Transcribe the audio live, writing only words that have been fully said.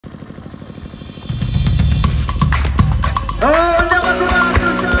Oh,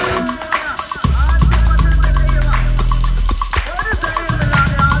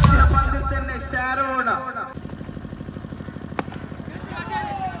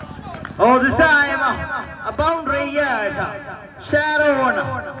 this time a boundary, yes. Sharon.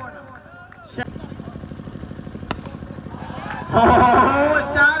 Oh,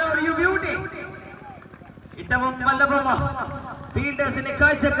 Sharon, you beauty. Itavum Malabama. Fielders in a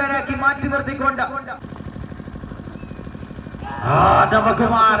Kachakara, Mati Verticonda. Ah,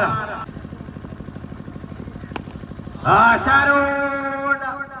 Navakumara. Ah, Sharon.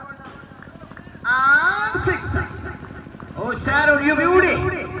 And 6. Oh, Sharon, you beauty.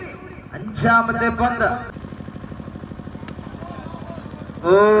 അഞ്ചാമത്തെ പന്ത്.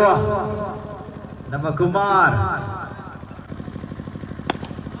 ഓ നവകുമാർ.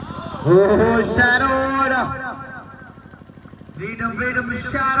 ഓ ഷാരോൺ. വീണ്ടും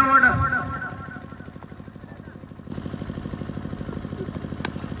Sharon.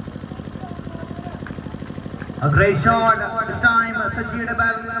 A great shot this time. സച്ചിയുടെ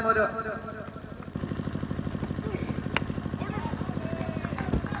ബാറ്റിൽ നിന്നും ഒരു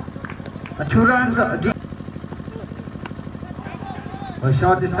two runs. A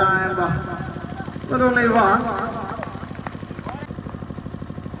shot this time, but only one.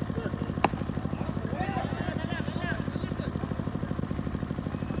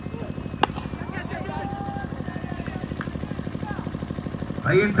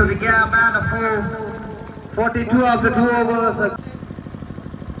 Into the gap and a 42 after 2 overs.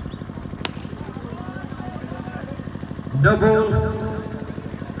 No ball.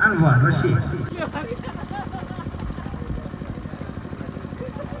 And one, Rashid.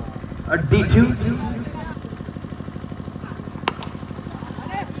 A D2.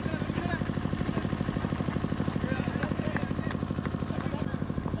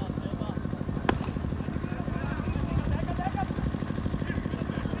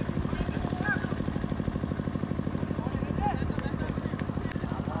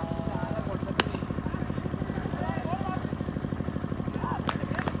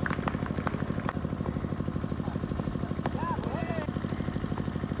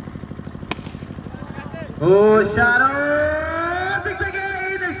 Oh, Sharon! 6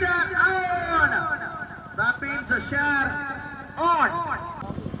 again, a shot on! That means a shot on!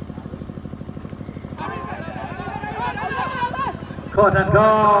 Caught and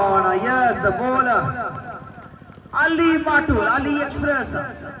gone, yes, the bowler. Ali Matul, Ali Express.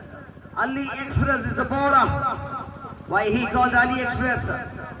 Ali Express is the bowler. Why he called Ali Express?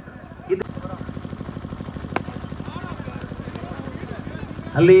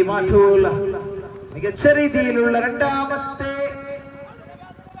 Ali Matul. മികച്ച രീതിയിലുള്ള രണ്ടാമത്തെ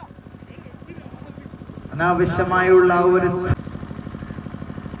അനാവശ്യമായുള്ള ഒരു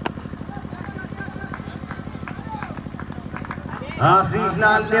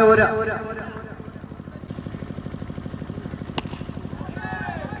ശ്രീലാലിന്റെ ഒരു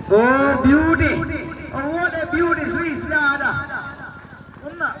beauty. What a beauty, Sreelal.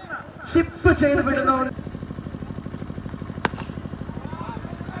 ഒന്ന് ship ചെയ്ത് വിടുന്നു.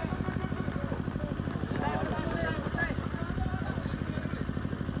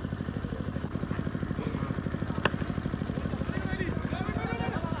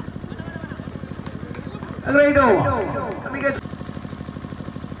 A great over. Let me get.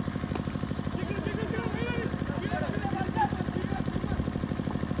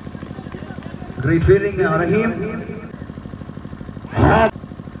 Great fielding, Rahim.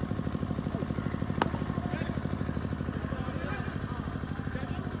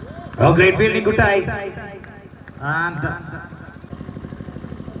 Oh, great fielding, good tie. And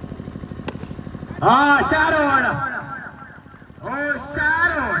Sharon. Oh,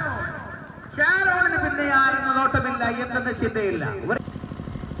 Sharon. ഷാരോണിന് പിന്നെ ആരെന്ന നോട്ടമില്ല, എന്തെന്ന ചിന്തയില്ല.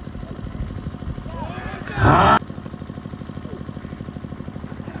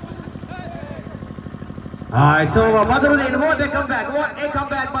 It's over. Badruddin, what a comeback! What a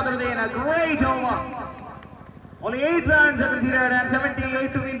comeback, Badruddin! A great over. Only 8 runs considered and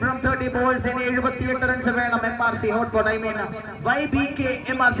 78 to win from 30 balls. And 78 runs വേണം MRC HOTPOT. I mean, YBK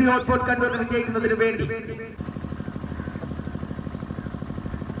MRC HOTPOT Kannur വിജയിക്കുന്നതിന് വേണ്ടി.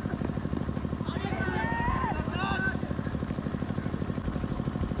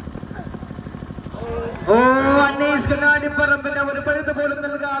 അന്നീസ് കണ്ണാടിപ്പറമ്പിന്റെ ഒരു പഴുത് പോലും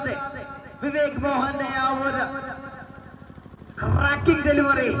നൽകാതെ വിവേക് മോഹന്റെ ആ ഒരു cracking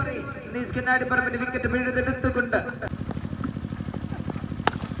delivery അന്നീസ് കണ്ണാടിപ്പറമ്പിന്റെ wicket പിഴുതെടുത്തുകൊണ്ട്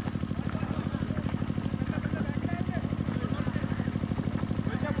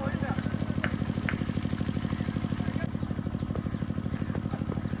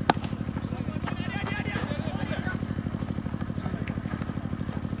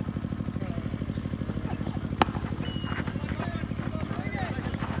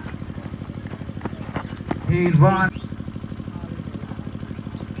Lead one.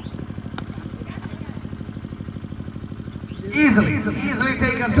 Easily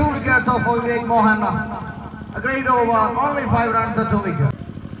taken 2 wickets off of Vivek Mohan. A great over, only 5 runs and 2 wickets.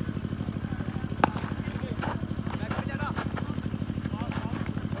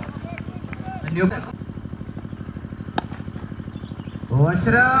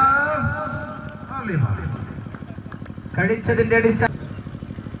 Ashraf, only 1. Kadichadinte adisa.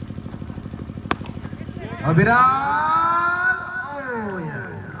 Abhiraj, oh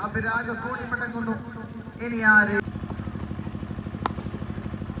yes, Abhiraj koodi pattangunnu. Ini aare.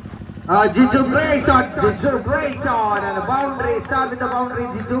 Jiju, great shot, and a boundary. Start with the boundary,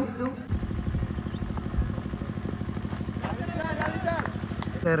 Jiju.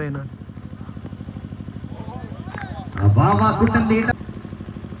 Baba couldn't lead.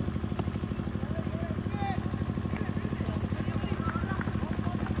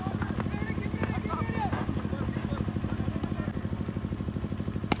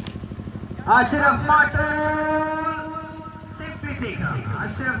 Ashraf Matul, safely taken.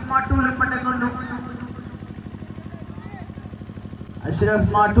 Ashraf Matul pattangunnu. Ashraf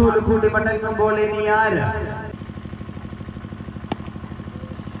Matul koodi pattangumbol ini aara.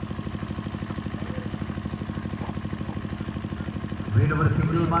 Wait over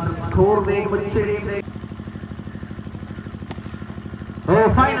single matram score veg vachedi. Oh,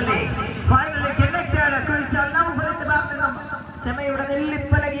 finally connected. Kulichal now for the back ninum. Semayude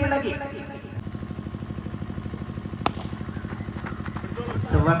nillipalagi ilagi.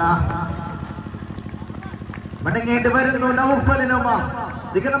 Chavana. Madangeyittu varunnu Naufalинuma.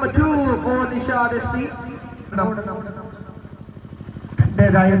 Wicket number 2 for Nishad SP.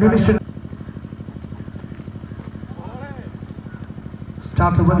 Tadaya division.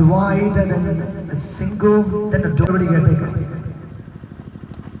 Started with wide and then a single, then a double taken.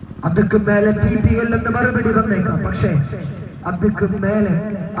 Adukku mele TPL ennu marubadi vannekam pakshe adukku mele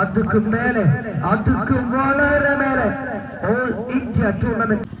adukku valare mele all India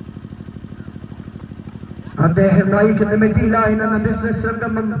tournament അദ്ദേഹം നയിക്കുന്ന മെഡിലൈൻ എന്ന business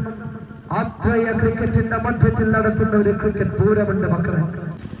രംഗം അത്രയ ക്രിക്കറ്റിന്റെ മധ്യത്തിൽ നടത്തുന്ന ഒരു cricket പൂരമുണ്ട് മക്കളെ.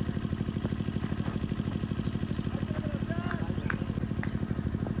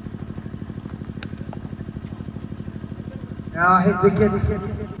 Hit wickets.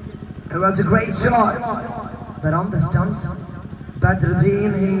 It was a great shot, but on the stumps,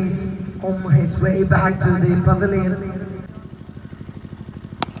 Badruddin, he's on his way back to the pavilion.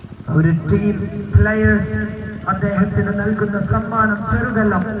 Our team players, അദ്ദേഹത്തിന് നൽകുന്ന സമ്മാനം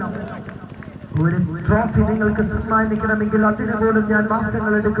ചെറുതല്ല. ഒരു ട്രോഫി നിങ്ങൾക്ക് സമ്മാനിക്കണമെങ്കിൽ അതിന് പോലും ഞാൻ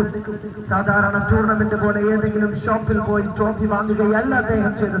മാസങ്ങൾ എടുക്കും. സാധാരണ ടൂർണമെന്റ് പോലെ ഏതെങ്കിലും ഷോപ്പിൽ പോയി ട്രോഫി വാങ്ങുകയല്ല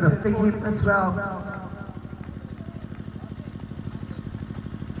അദ്ദേഹം ചെയ്തത്.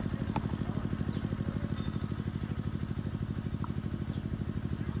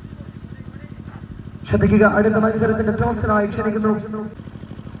 ശ്രദ്ധിക്കുക, അടുത്ത മത്സരത്തിന്റെ ടോസിനായി ക്ഷണിക്കുന്നു.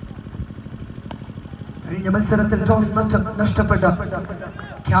 കഴിഞ്ഞ മത്സരത്തിൽ ടോസ് നഷ്ടപ്പെട്ട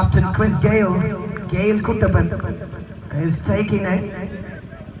ക്യാപ്റ്റൻ ക്രിസ് ഗെയിൽ കുട്ടപ്പൻ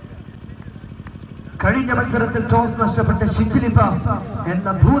കഴിഞ്ഞ മത്സരത്തിൽ ടോസ് നഷ്ടപ്പെട്ട ഷിജിലിപ്പ എന്ന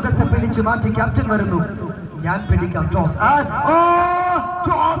ഭൂതത്തെ പിടിച്ചു മാറ്റി ക്യാപ്റ്റൻ വരുന്നു. ഞാൻ പിടിക്കാം toss.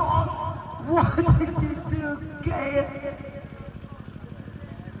 What did you do, Gail?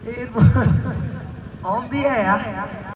 It was on the air.